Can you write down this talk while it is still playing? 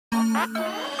What's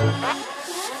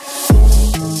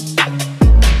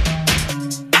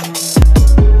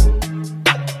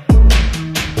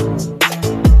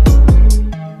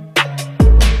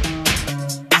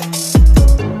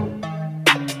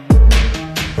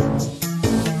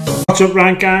up,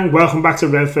 Rant Gang? Welcome back to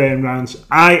Redfern Rants.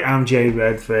 I am Jay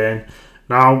Redfern.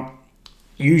 Now,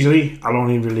 usually I'll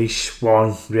only release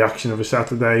one reaction of a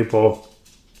Saturday, but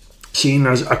seeing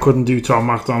as I couldn't do Tom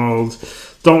MacDonald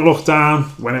Don't Look Down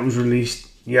when it was released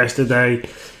yesterday,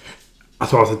 I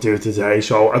thought I'd do it today.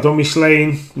 So I done my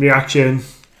slaying reaction.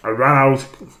 I ran out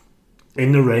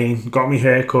in the rain, got my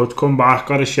hair cut, come back,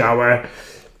 got a shower,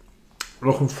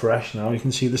 looking fresh now. You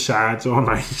can see the sides all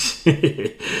nice.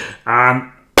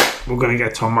 And we're going to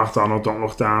get Tom MacDonald Don't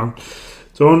Look Down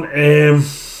done.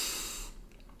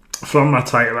 From that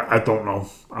title, I don't know.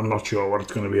 I'm not sure what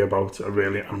it's going to be about. I'm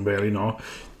really not.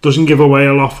 Doesn't give away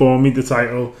a lot for me, the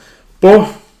title.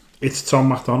 But it's Tom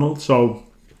MacDonald, so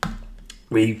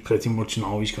we pretty much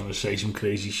know he's going to say some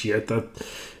crazy shit that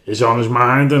is on his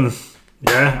mind. And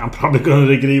yeah, I'm probably going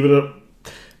to agree with it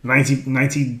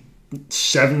 97,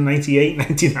 98,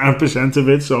 99% of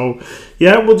it. So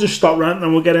yeah, we'll just stop ranting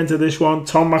and we'll get into this one.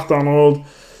 Tom MacDonald,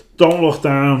 Don't Look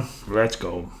Down. Let's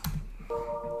go.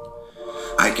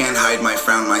 I can't hide my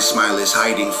frown, my smile is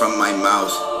hiding from my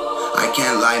mouth. I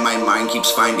can't lie, my mind keeps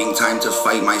finding time to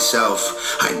fight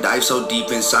myself. I dive so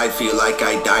deep inside, feel like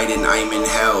I died and I'm in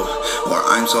hell. Or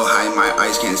I'm so high my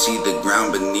eyes can't see the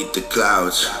ground beneath the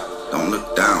clouds. Don't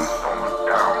look down.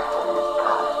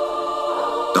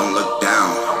 Don't look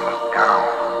down.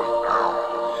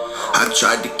 I've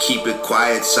tried to keep it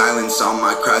quiet, silence all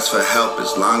my cries for help.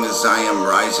 As long as I am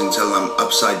rising till I'm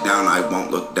upside down, I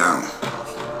won't look down.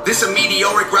 This a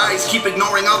meteoric rise, keep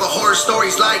ignoring all the horror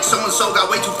stories like so-and-so got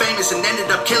way too famous and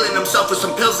ended up killing himself with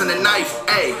some pills and a knife.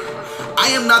 Ay, I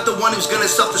am not the one who's gonna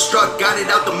self-destruct, got it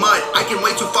out the mud. I can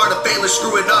way too far to fail or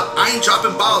screw it up. I ain't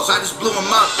dropping balls, I just blew them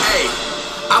up. Ay,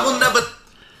 I will never...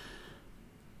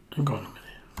 I'm going a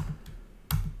minute.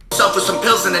 Self with some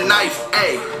pills and a knife.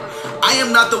 Ay, I am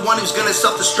not the one who's gonna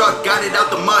self-destruct, got it out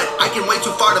the mud. I can way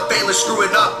too far to fail or screw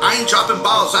it up. I ain't dropping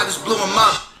balls, I just blew them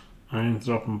up. I ain't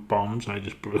dropping bombs, I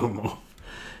just blew them up.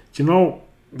 Do you know,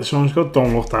 the song's called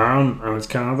Don't Look Down, and it's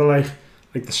kind of like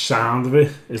the sound of it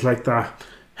is like that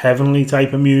heavenly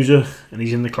type of music, and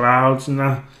he's in the clouds and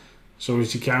that. So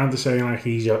is he kind of saying like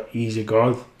he's a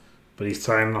god, but he's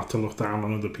trying not to look down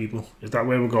on other people? Is that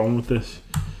where we're going with this?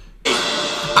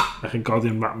 Like a god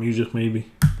in rap music, maybe?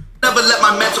 Never let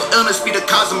my mental illness be the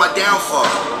cause of my downfall.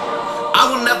 I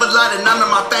will never lie to none of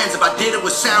my fans if I did it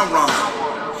would sound wrong.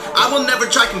 I will never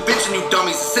try convincing you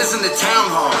dummies, this isn't a town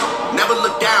hall. Never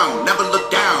look down,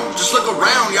 just look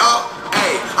around, y'all.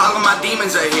 Hey, all of my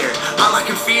demons are here, all I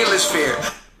can feel is fear.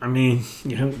 I mean,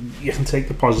 you can take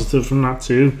the positive from that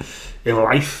too. In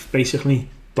life, basically,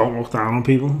 don't look down on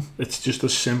people. It's just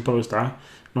as simple as that.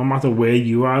 No matter where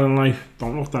you are in life,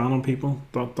 don't look down on people.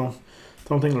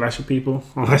 Don't think less of people,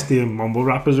 unless they're mumble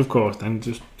rappers, of course, then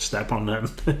just step on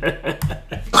them.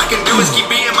 All I can do is keep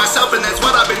being myself, and that's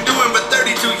what I've been doing for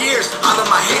 32 years. All of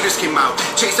my haters came out,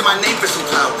 chasing my name for some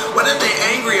clout. What are they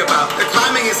angry about? They're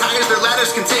climbing as high as their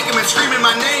ladders can take them and screaming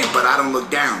my name, but I don't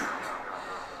look down.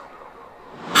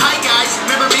 Hi guys,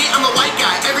 remember me? I'm the white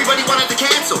guy. Everybody wanted to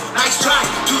cancel. Nice try.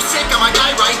 Too sick on my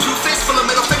guy, right? Two fists full of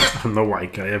middle fingers. I'm the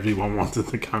white guy. Everyone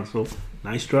wanted to cancel.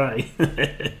 Nice try.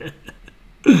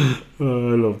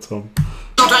 Oh, I love Tom.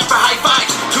 No time for high fives.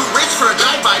 Too rich for a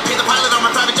drive-by. Pay the pilot on my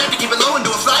private jet to keep it low and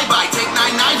do a flyby. Take 9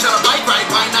 knives on a bike ride.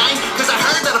 Why 9? Cause I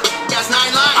heard that a has 9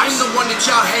 lives. I'm the one that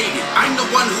y'all hated. I'm the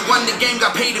one who won the game,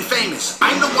 got paid and famous.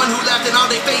 I'm the one who laughed in all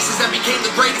their faces and became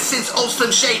the greatest since old Slim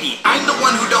Shady. I'm the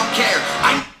one who don't care.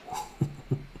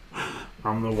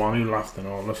 I'm the one who laughed in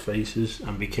all the faces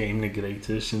and became the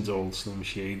greatest since old Slim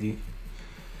Shady.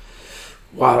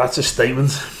 Wow, that's a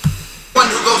statement. One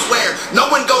who goes where?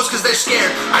 No one goes cause they're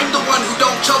scared. I'm the one who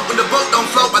don't choke when the boat don't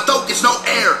float. My throat gets no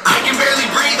air. I can barely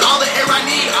breathe all the air I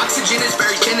need. Oxygen is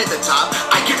very thin at the top.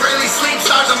 I can barely sleep.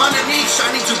 Stars I'm underneath.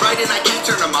 Shining too bright and I can't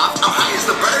turn them off. I'm high as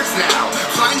the birds now.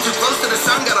 Flying too close to the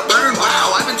sun, gotta burn.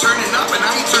 Wow, I've been turning up and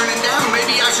I ain't turning down.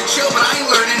 Maybe I should chill, but I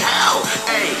ain't learning how.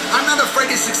 Hey, I'm not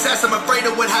afraid of success. I'm afraid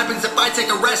of what happens if I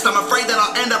take a rest. I'm afraid that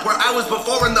I'll end up where I was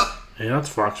before in the... Hey, that's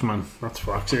facts, man. That's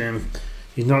facts.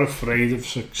 He's not afraid of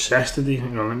success, did he?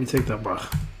 Hang on, let me take that back.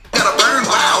 Gotta burn,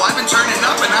 wow, I've been turning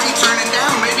up and I ain't turning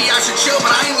down. Maybe I should chill,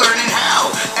 but I ain't learning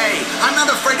how. Hey, I'm not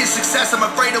afraid of success. I'm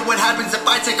afraid of what happens if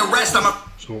I take a rest.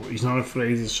 So he's not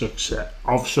afraid of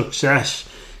success.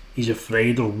 He's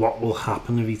afraid of what will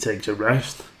happen if he takes a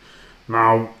rest.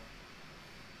 Now,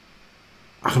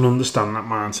 I can understand that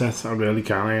mindset. I really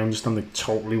can. I understand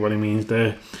totally what he means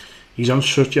there. he's on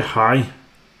such a high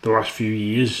the last few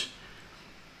years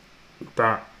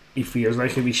that he feels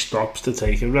like if he stops to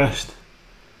take a rest,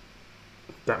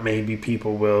 that maybe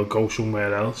people will go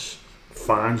somewhere else,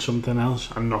 find something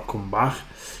else, and not come back.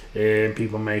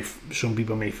 Some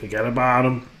people may forget about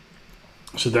him.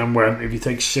 So then, if he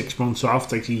takes 6 months off,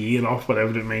 takes a year off,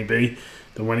 whatever it may be,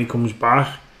 then when he comes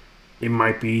back, it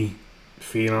might be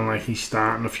feeling like he's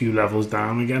starting a few levels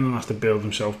down again and has to build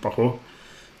himself back up.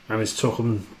 And it's took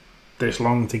him this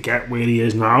long to get where he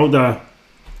is now that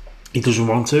he doesn't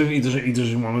want to. He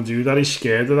doesn't want to do that. He's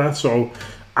scared of that. So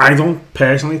I don't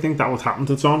personally think that would happen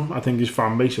to Tom. I think his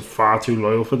fan base are far too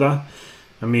loyal for that.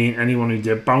 I mean, anyone who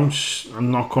did bounce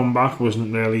and not come back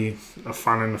wasn't really a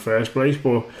fan in the first place,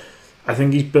 but I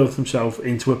think he's built himself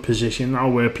into a position now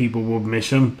where people would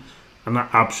miss him, and that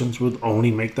absence would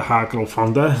only make the heart grow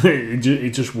fonder.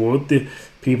 It just would.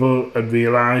 People would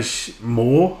realise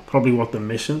more probably what they're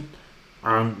missing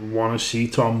and want to see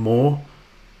Tom more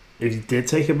if he did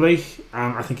take a break.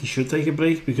 And I think he should take a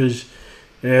break, because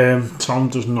Tom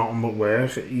does nothing but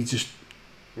work. He just,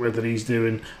 whether he's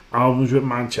doing albums with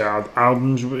Manchild,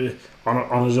 albums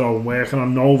on his own, working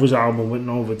on Nova's album with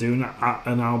Nova, doing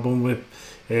an album with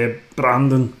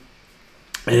Brandon.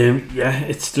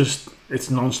 It's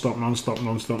non-stop.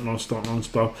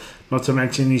 Not to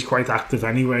mention he's quite active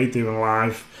anyway, doing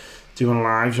lives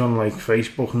on like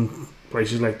Facebook and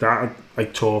places like that,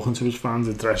 like talking to his fans,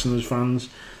 addressing his fans.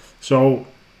 So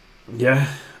yeah,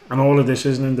 and all of this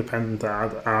as an independent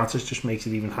artist just makes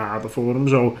it even harder for him.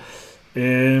 So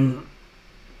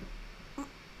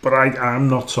but I'm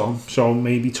not Tom, so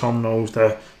maybe Tom knows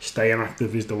that staying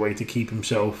active is the way to keep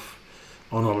himself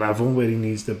on a level where he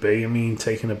needs to be. I mean,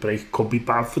 taking a break could be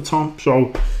bad for Tom.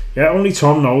 So yeah, only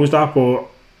Tom knows that, but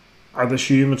I'd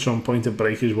assume at some point a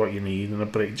break is what you need, and a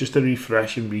break just to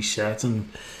refresh and reset, and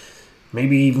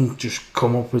maybe even just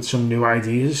come up with some new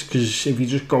ideas. Because if you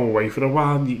just go away for a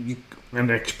while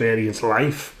and experience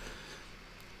life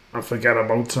and forget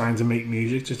about trying to make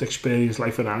music, just experience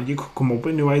life around you, could come up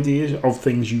with new ideas of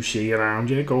things you see around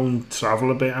you. Go and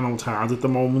travel a bit. I know it's hard at the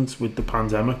moment with the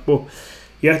pandemic, but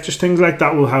yeah, just things like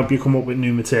that will help you come up with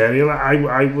new material.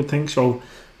 I would think so.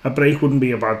 A break wouldn't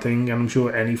be a bad thing, and I'm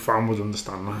sure any fan would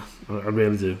understand that. I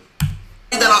really do.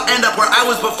 That I'll end up where I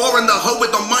was before, in the hood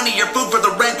with no money or food for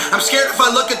the rent. I'm scared if I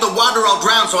look at the water I'll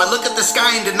drown, so I look at the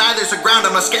sky and deny there's a ground.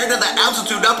 I'm scared of the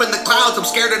altitude up in the clouds, I'm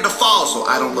scared of the fall, so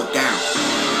I don't look down.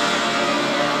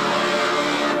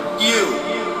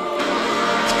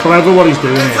 It's clever what he's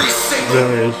doing. Every It single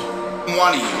really is.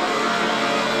 one of you.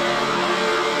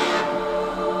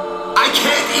 I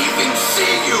can't even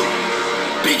see you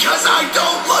because I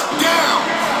don't look down.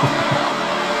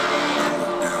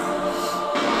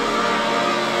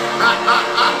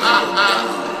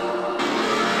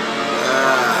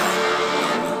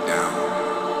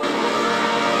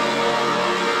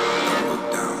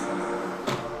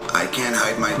 I can't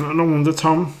hide my... No wonder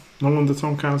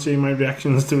Tom can't see my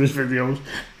reactions to his videos.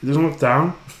 He doesn't look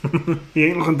down. He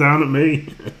ain't looking down at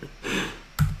me.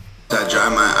 I dry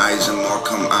my eyes and more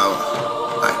come out.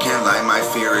 I can't lie, my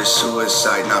fear is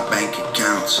suicide, not bank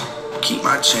accounts. Keep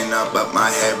my chin up, but my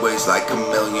head weighs like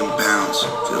 1,000,000 pounds.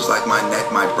 Feels like my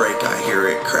neck might break, I hear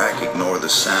it crack, ignore the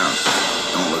sound.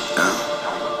 Don't look down.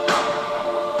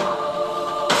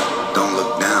 Don't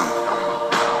look down.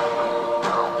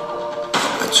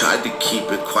 I tried to keep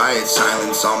it quiet,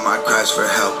 silence all my cries for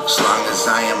help. As long as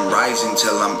I am rising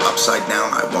till I'm upside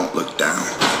down, I won't look down.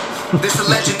 This a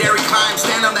legendary climb,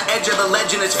 stand on the edge of the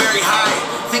legend, it's very high.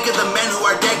 Think of the men who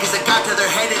are dead cause it got to their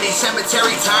head in a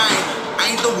cemetery time.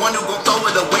 I ain't the one who gon' throw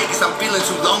it away cause I'm feeling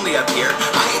too lonely up here.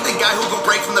 I ain't the guy who gon'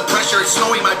 break from the pressure, it's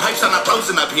snowy, my pipes are not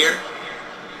frozen up here.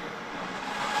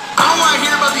 I don't wanna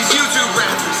hear about these YouTube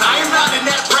rappers, I am not in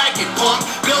that bracket, punk.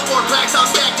 Billboard plaques all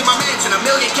stacked in my mansion,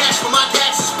 1,000,000 cash for my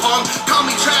taxes, punk. Call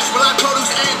me trash while I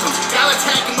produce anthems, y'all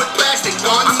attacking with plastic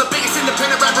guns. I'm the biggest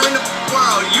independent rapper in the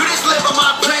world, you just live on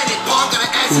my planet, punk. Got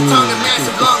an acid tongue and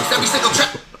massive lungs, every single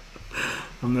track.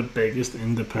 I'm the biggest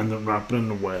independent rapper in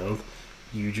the world.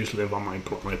 You just live on my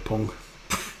punk.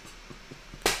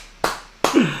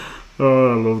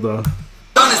 Oh, I love that.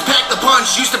 Done is pack the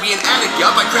punch, used to be an addict,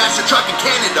 yup. I crashed a truck in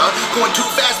Canada, going too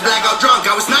fast, black out drunk.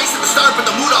 I was nice at the start, but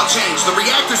the mood all changed. The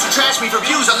reactors who trash me for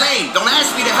views are lame. Don't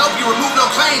ask me to help you, remove no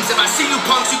claims. If I see you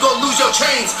punks, you go lose your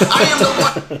chains. I am the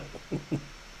one.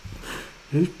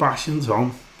 Who's bashing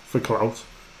Tom for clout?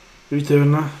 Who's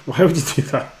doing that? Why would you do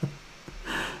that?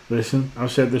 Listen,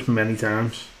 I've said this many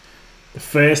times. The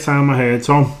first time I heard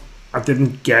Tom, I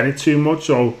didn't get it too much,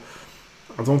 so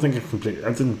I don't think I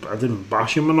didn't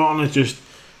bash him or nothing. It just,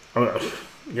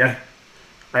 yeah,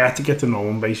 I had to get to know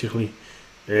him basically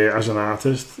as an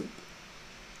artist.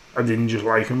 I didn't just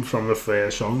like him from the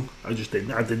first song. I just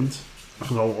didn't. I didn't. I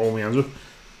can hold my hands up.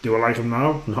 Do I like him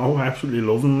now? No, I absolutely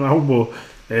love him now. But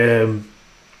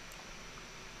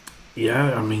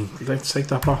yeah, I mean, let's take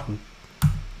that back.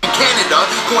 Canada,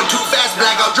 going too fast,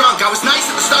 blackout drunk. I was nice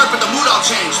at the start, but the mood all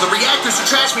changed. The reactors who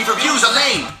trashed me for views are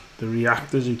lame. The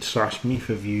reactors who trashed me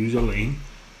for views are lame.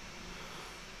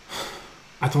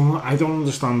 I don't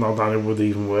understand how that would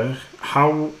even work.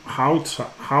 How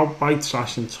by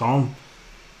trashing Tom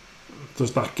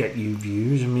does that get you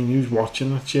views? I mean, who's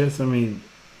watching that shit? I mean,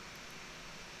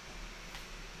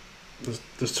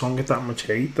 does Tom get that much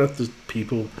hate that there's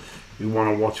people who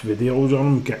want to watch videos on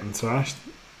him getting trashed?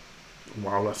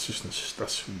 Wow, that's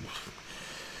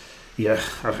yeah,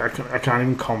 I can't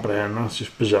even comprehend that. It's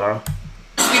just bizarre.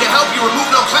 Me to help you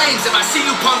remove no claims. If I see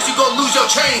you punks, you go lose your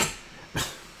chains.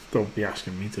 Don't be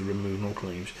asking me to remove no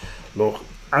claims. Look,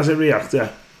 as a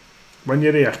reactor, when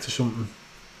you react to something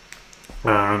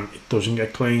and it doesn't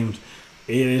get claimed,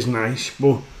 it is nice.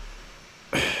 But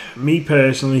me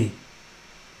personally,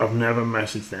 I've never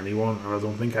messaged anyone, and I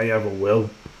don't think I ever will,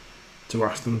 to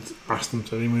ask them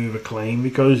to remove a claim,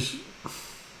 because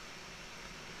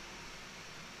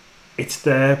it's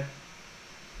their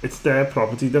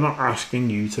property. They're not asking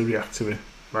you to react to it,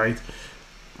 right?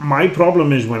 My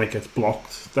problem is when it gets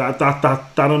blocked.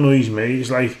 That annoys me. It's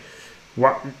like,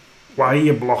 why are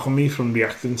you blocking me from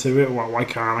reacting to it? Why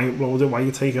can't I upload it? Why are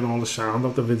you taking all the sound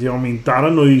of the video? I mean, that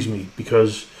annoys me,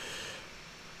 because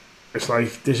it's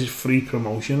like, this is free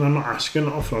promotion. I'm not asking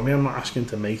it from you. I'm not asking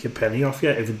to make a penny off you.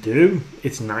 If I do,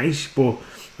 it's nice, but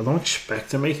I don't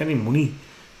expect to make any money.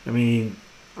 I mean,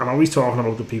 I'm always talking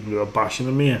about the people who are bashing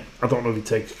on me. I don't know if he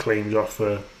takes claims off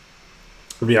for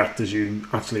reactors who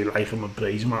actually like him and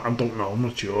praise him. I don't know, I'm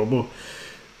not sure, but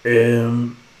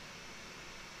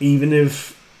even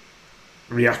if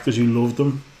reactors who loved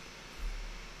him,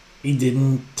 he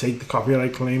didn't take the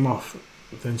copyright claim off,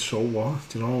 then so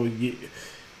what? You know,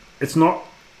 it's not.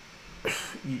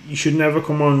 You should never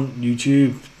come on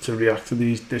YouTube to react to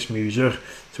this music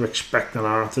to expect an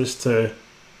artist to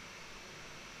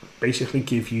basically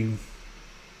give you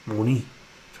money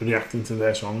for reacting to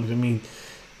their songs. I mean,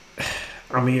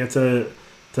 I'm here to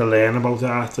learn about the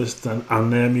artists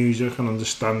and their music and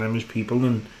understand them as people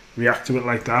and react to it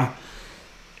like that.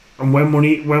 And when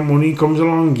money comes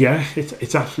along, yeah,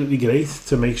 it's absolutely great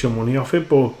to make some money off it,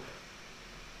 but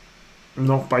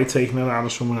not by taking it out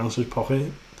of someone else's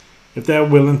pocket. If they're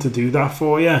willing to do that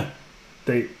for you,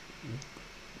 they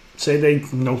say they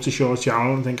notice your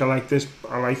channel and think, I like this,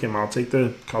 I like him, I'll take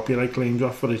the copyright claims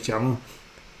off for his channel.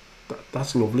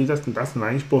 That's lovely, that's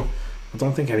nice, but I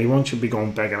don't think anyone should be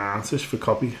going begging artists for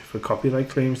copyright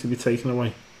claims to be taken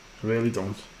away. I really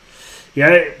don't.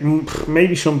 Yeah,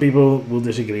 maybe some people will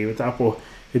disagree with that, but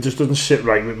it just doesn't sit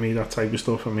right with me, that type of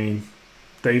stuff. I mean,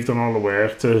 they've done all the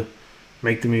work to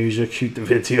make the music, shoot the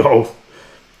video.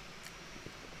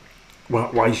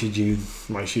 Why should you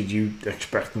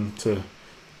expect them to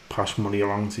pass money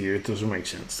along to you? It doesn't make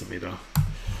sense to me, though.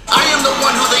 I am the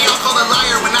one who they all call a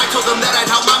liar. When I told them that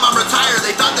I'd help my mom retire,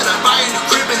 they thought that I'd buy a new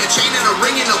crib and a chain and a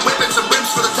ring and a whip and some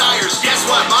rims for the tires. Guess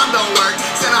what? Mom don't work.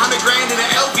 Sent $100 grand in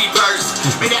an LV purse.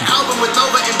 Made an album with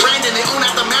Nova and Brandon. They own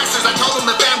out the masters. I told them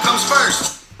the fam comes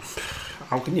first.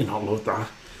 How can you not love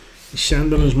that? He's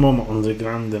sending his mum $100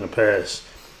 grand in a purse.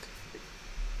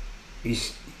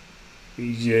 He's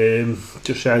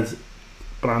just said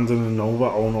Brandon and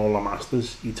Nova own all the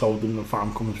masters. He told them the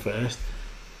fam comes first.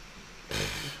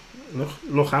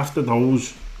 Look after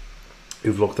those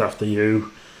who've looked after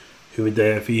you, who are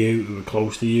there for you, who are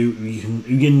close to you, who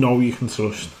you know you can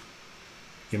trust.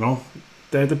 You know,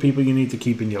 they're the people you need to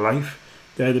keep in your life.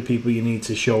 They're the people you need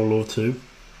to show love to.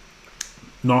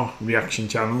 Not reaction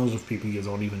channels of people you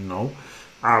don't even know.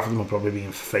 Half of them are probably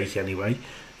being fake anyway.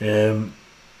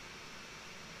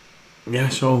 Yeah,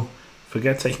 so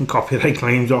forget taking copyright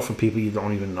claims off for people you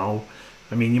don't even know.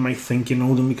 I mean, you might think you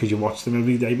know them because you watch them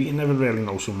every day, but you never really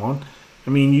know someone. I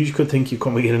mean, you could think you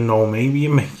come here and know me,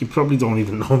 but you probably don't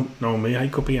even know me. I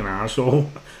could be an arsehole.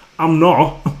 I'm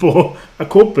not, but I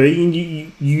could be, and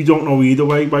you don't know either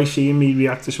way by seeing me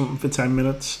react to something for 10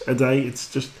 minutes a day.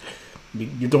 It's just,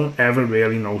 you don't ever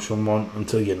really know someone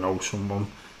until you know someone,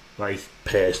 like,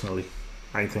 personally,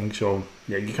 I think. So,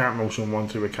 yeah, you can't know someone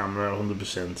through a camera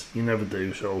 100%. You never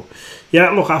do, so,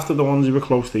 yeah, look after the ones who are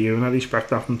close to you, and I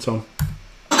respect that from Tom.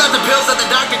 The pills that the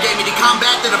doctor gave me to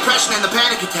combat the depression and the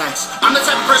panic attacks. I'm the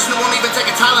type of person who won't even take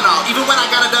a Tylenol, even when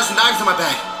I got a dozen dimes in my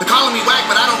bag. They're calling me whack,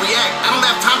 but I don't react. I don't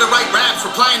have time to write raps,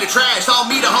 replying to trash. All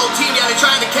me, the whole team, yeah, they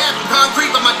trying to cap. I'm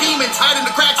concrete, but my demon tied in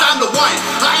the cracks. I'm the one.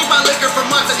 I ain't my liquor for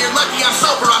months, and you're lucky I'm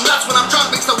sober. I'm nuts when I'm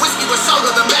drunk, mix the whiskey with soda.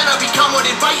 The man I become would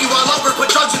invite you all over,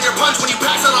 put drugs in your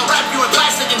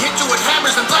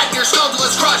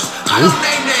don't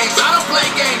name names, I don't play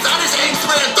games, I just aim,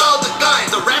 spray, and throw the guns.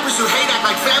 The rappers who hate act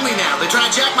like family now. They try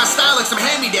to jack my style like some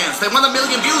hand-me-downs. They want 1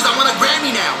 million views, I want a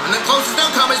Grammy now. And the closest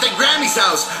they'll come is they Grammy's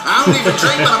house. I don't even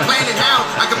drink, but I'm playing it how.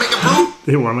 I can make a proof.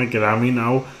 They want a Grammy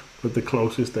now, but the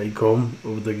closest they come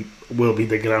will be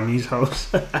the Grammy's house.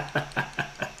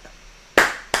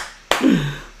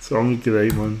 Song's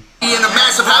great, man. In a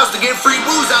massive house to give free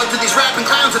booze out to these rapping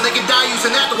clowns, and they can die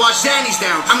using that to wash Zannies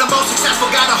down. I'm the most successful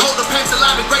guy to hold the pencil.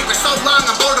 I've been great for so long,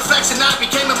 I'm bored of flexing. I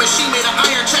became a machine made of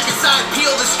iron. Check inside,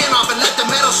 peel the skin off and let the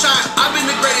metal shine. I've been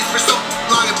the greatest for so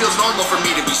long, it feels normal for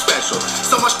me to be special.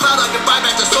 So much clout I can buy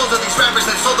back the souls of these rappers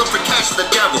that sold them for cash to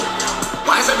the devil.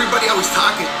 Why is everybody always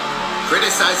talking?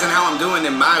 Criticizing how I'm doing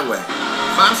it my way.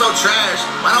 If I'm so trash,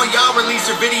 why don't y'all release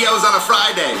your videos on a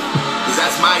Friday? Cause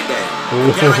that's my day.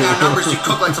 Comparing our numbers, you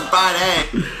cook like some fine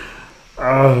egg.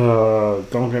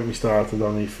 Don't get me started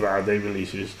on these Friday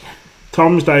releases.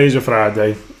 Tom's Day is a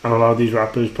Friday, and a lot of these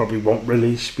rappers probably won't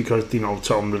release because they know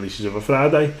Tom releases on a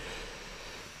Friday.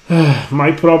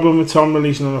 My problem with Tom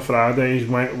releasing on a Friday is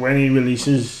when he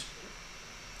releases,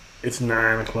 it's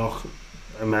 9 o'clock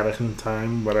American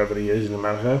time, whatever he is in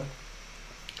America.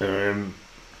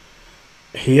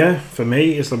 Here, for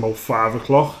me, it's about 5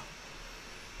 o'clock.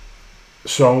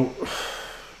 So,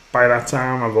 by that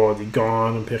time, I've already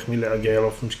gone and picked my little girl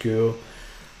up from school.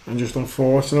 And just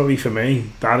unfortunately for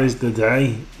me, that is the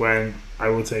day when I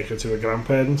will take her to her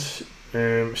grandparents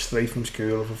straight from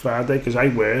school for Friday. Because I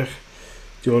work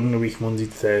during the week, Monday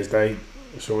to Thursday.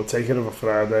 So I'll take her on a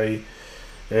Friday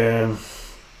to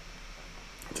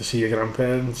see her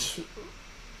grandparents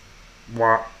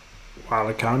while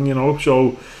I can, you know.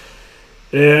 So,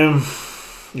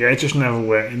 yeah, it just never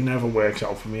works. It never works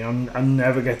out for me. I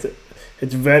never get to.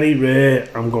 It's very rare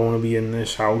I'm going to be in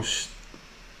this house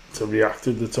to react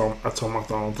to Tom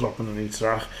MacDonald dropping a new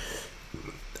track.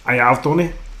 I have done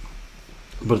it,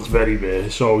 but it's very rare.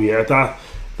 So yeah,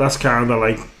 that's kind of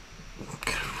like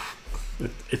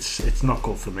it's not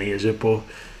good for me, is it? But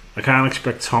I can't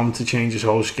expect Tom to change his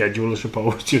whole schedule, I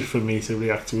suppose, just for me to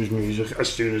react to his music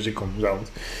as soon as it comes out.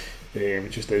 It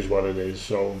just is what it is.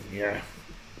 So yeah.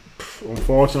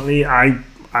 Unfortunately, I'd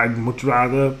much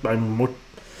rather, I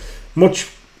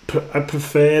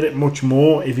prefer it much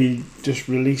more if he just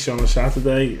release on a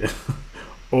Saturday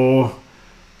or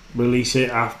release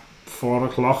it at 4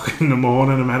 o'clock in the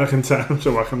morning American time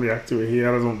so I can react to it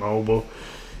here. I don't know, but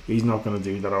he's not going to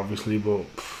do that obviously. But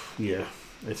yeah,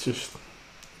 it's just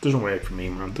doesn't work for me,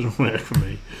 man. It doesn't work for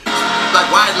me. Like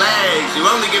white legs, you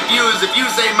only get views if you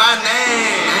say my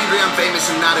name. Angry I'm famous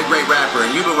and not a great rapper,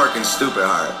 and you've been working stupid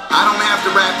hard. I don't have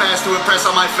to rap fast to impress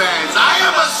all my fans. I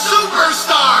am a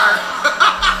superstar!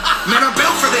 Man, I'm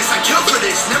built for this, I kill for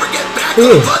this. Never get back on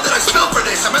the blood that I spilled for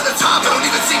this. I'm at the top, I don't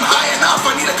even seem high enough.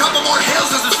 I need a couple more hills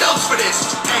and some stilts for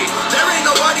this. Hey, there ain't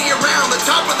nobody around. The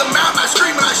top of the mountain, I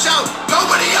scream and I shout.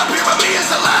 Nobody up here but me is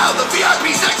allowed. The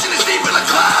VIP section is deep in the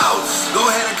clouds. Go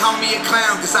ahead and call me a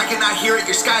clown, cause I cannot hear it.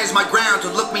 Your sky is my ground. To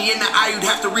look me in the eye, you'd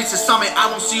have to reach the summit. I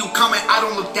won't see you coming, I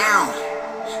don't look down.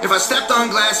 If I stepped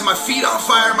on glass and my feet on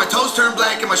fire, my toes turn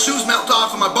black and my shoes melt off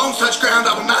and my bones touch ground,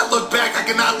 I will not look back, I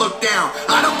cannot look down.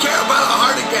 I don't care about how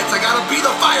hard it gets, I gotta be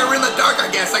the fire in the dark, I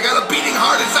guess. I got a beating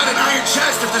heart inside an iron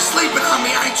chest. If they're sleeping on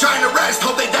me, I ain't trying to rest.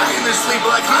 Hope they die in their sleep,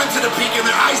 but I climb to the peak and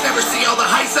their eyes never see all the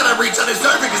heights that I reach. I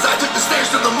deserve it, cause I took the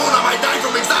stairs to the moon. I might die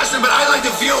from exhaustion, but I like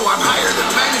the view. I'm higher than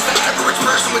planets, the average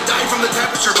person would die from the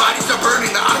temperature. Bodies are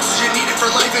burning, the oxygen needed for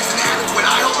life is inadequate.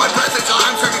 I hold my breath until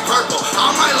I'm turning purple.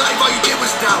 All my life, all you did was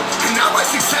doubt, and now my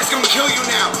success gonna kill you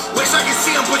now. Wish I could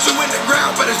see him put you in the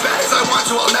ground, but as bad as I want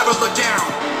to, I'll never look down.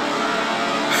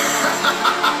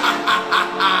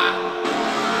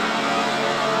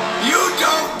 You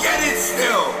don't get it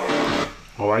still.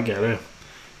 Oh, I get it.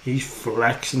 He's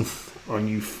flexing on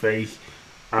you fake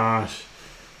ass.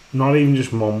 Not even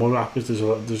just mumble rappers,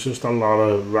 there's just a lot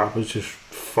of rappers just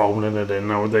phoning it in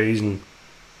nowadays, and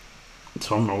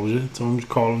Tom knows it. Tom's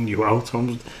calling you out.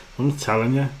 Tom's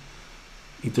telling you.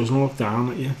 He doesn't look down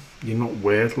at you. You're not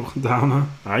worth looking down at.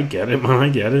 I get it, man. I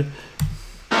get it.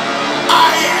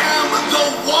 I am the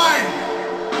one.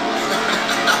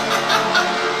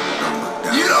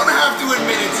 You don't have to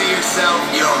admit it to yourself.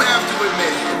 You don't have to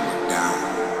admit it.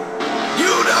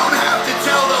 You don't have to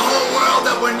tell the whole world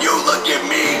that when you look at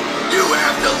me, you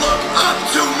have to look up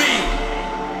to me.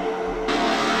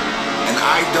 And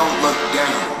I don't look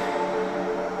down.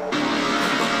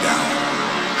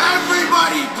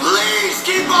 Everybody, please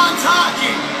keep on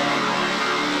talking.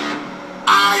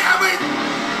 I am a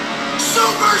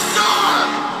superstar.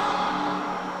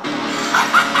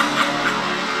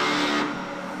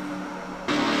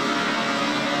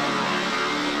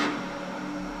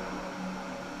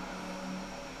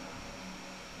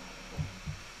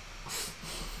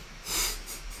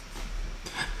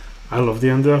 I love the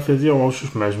end of that video. I was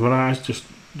just mesmerised,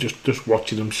 just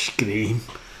watching him scream.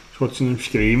 Just watching him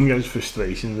scream and get his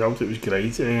frustrations out. It was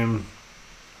great.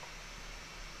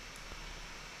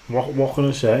 What can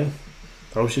I say?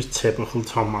 That was just typical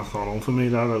Tom MacDonald for me.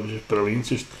 That was just brilliant.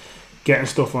 Just getting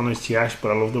stuff on his chest,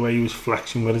 but I love the way he was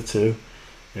flexing with it too.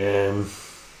 And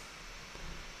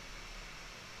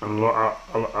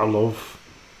I love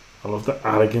the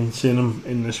arrogance in him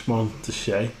in this one, to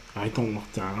say, I don't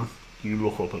look down, you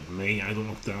look up at me, I don't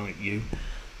look down at you.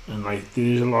 And like,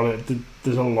 there's a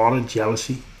lot of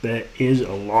jealousy. There is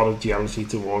a lot of jealousy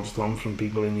towards Tom from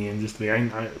people in the industry.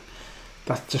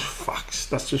 That's just facts.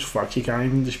 That's just facts. You can't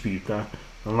even dispute that.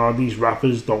 And a lot of these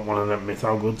rappers don't want to admit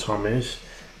how good Tom is.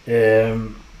 A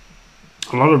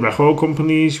lot of record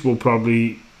companies will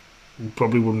probably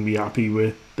wouldn't be happy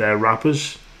with their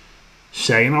rappers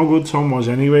saying how good Tom was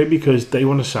anyway, because they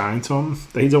want to sign Tom.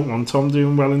 They don't want Tom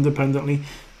doing well independently.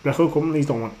 Record companies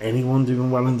don't want anyone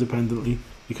doing well independently,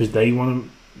 because they want to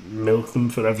milk them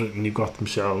for everything they've got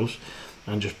themselves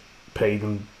and just pay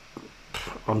them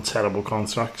on terrible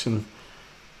contracts. And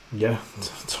yeah,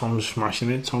 Tom's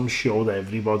smashing it. Tom showed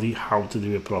everybody how to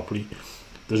do it properly.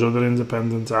 There's other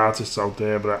independent artists out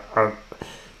there, but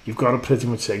you've got to pretty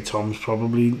much say Tom's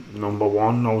probably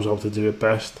 #1, knows how to do it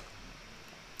best.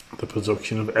 The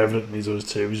production of everything he does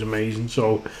too is amazing.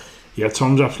 So yeah,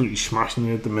 Tom's absolutely smashing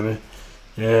it at the minute.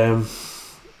 And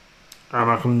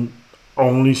I can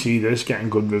only see this getting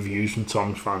good reviews from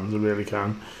Tom's fans. I really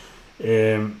can.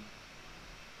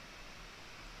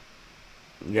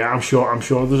 Yeah, I'm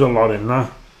sure there's a lot in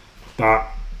that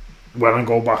when I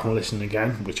go back and listen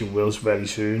again, which it will very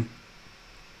soon,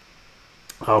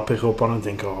 I'll pick up on and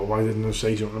think, oh, why didn't I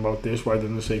say something about this? Why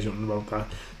didn't I say something about that?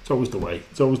 It's always the way.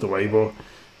 But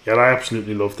yeah, I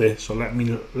absolutely loved it. So let me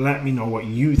know what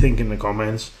you think in the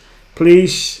comments.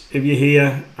 Please, if you're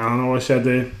here, I know I said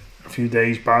it a few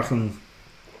days back, and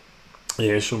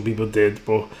yeah, some people did,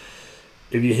 but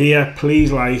if you're here,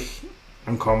 please like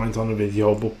and comment on the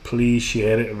video, but please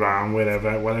share it around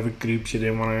whatever groups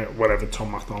you're in, whatever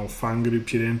Tom MacDonald fan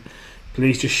groups you're in.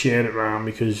 Please just share it around,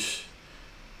 because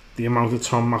the amount of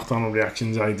Tom MacDonald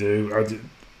reactions I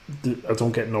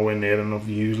don't get nowhere near enough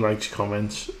views, likes,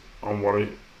 comments on what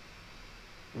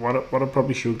I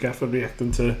probably should get for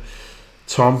reacting to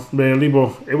Tom, really.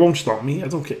 But it won't stop me. I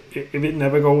don't care if it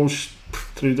never goes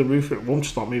through the roof. It won't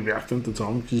stop me reacting to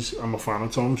Tom, because I'm a fan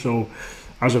of Tom. So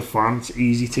as a fan, it's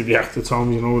easy to react to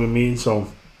Tom, you know what I mean? So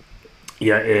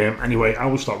yeah, anyway, I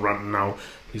will stop ranting now.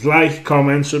 Please like,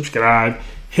 comment, subscribe,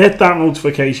 hit that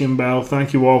notification bell.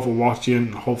 Thank you all for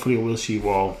watching. Hopefully I will see you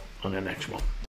all on the next one.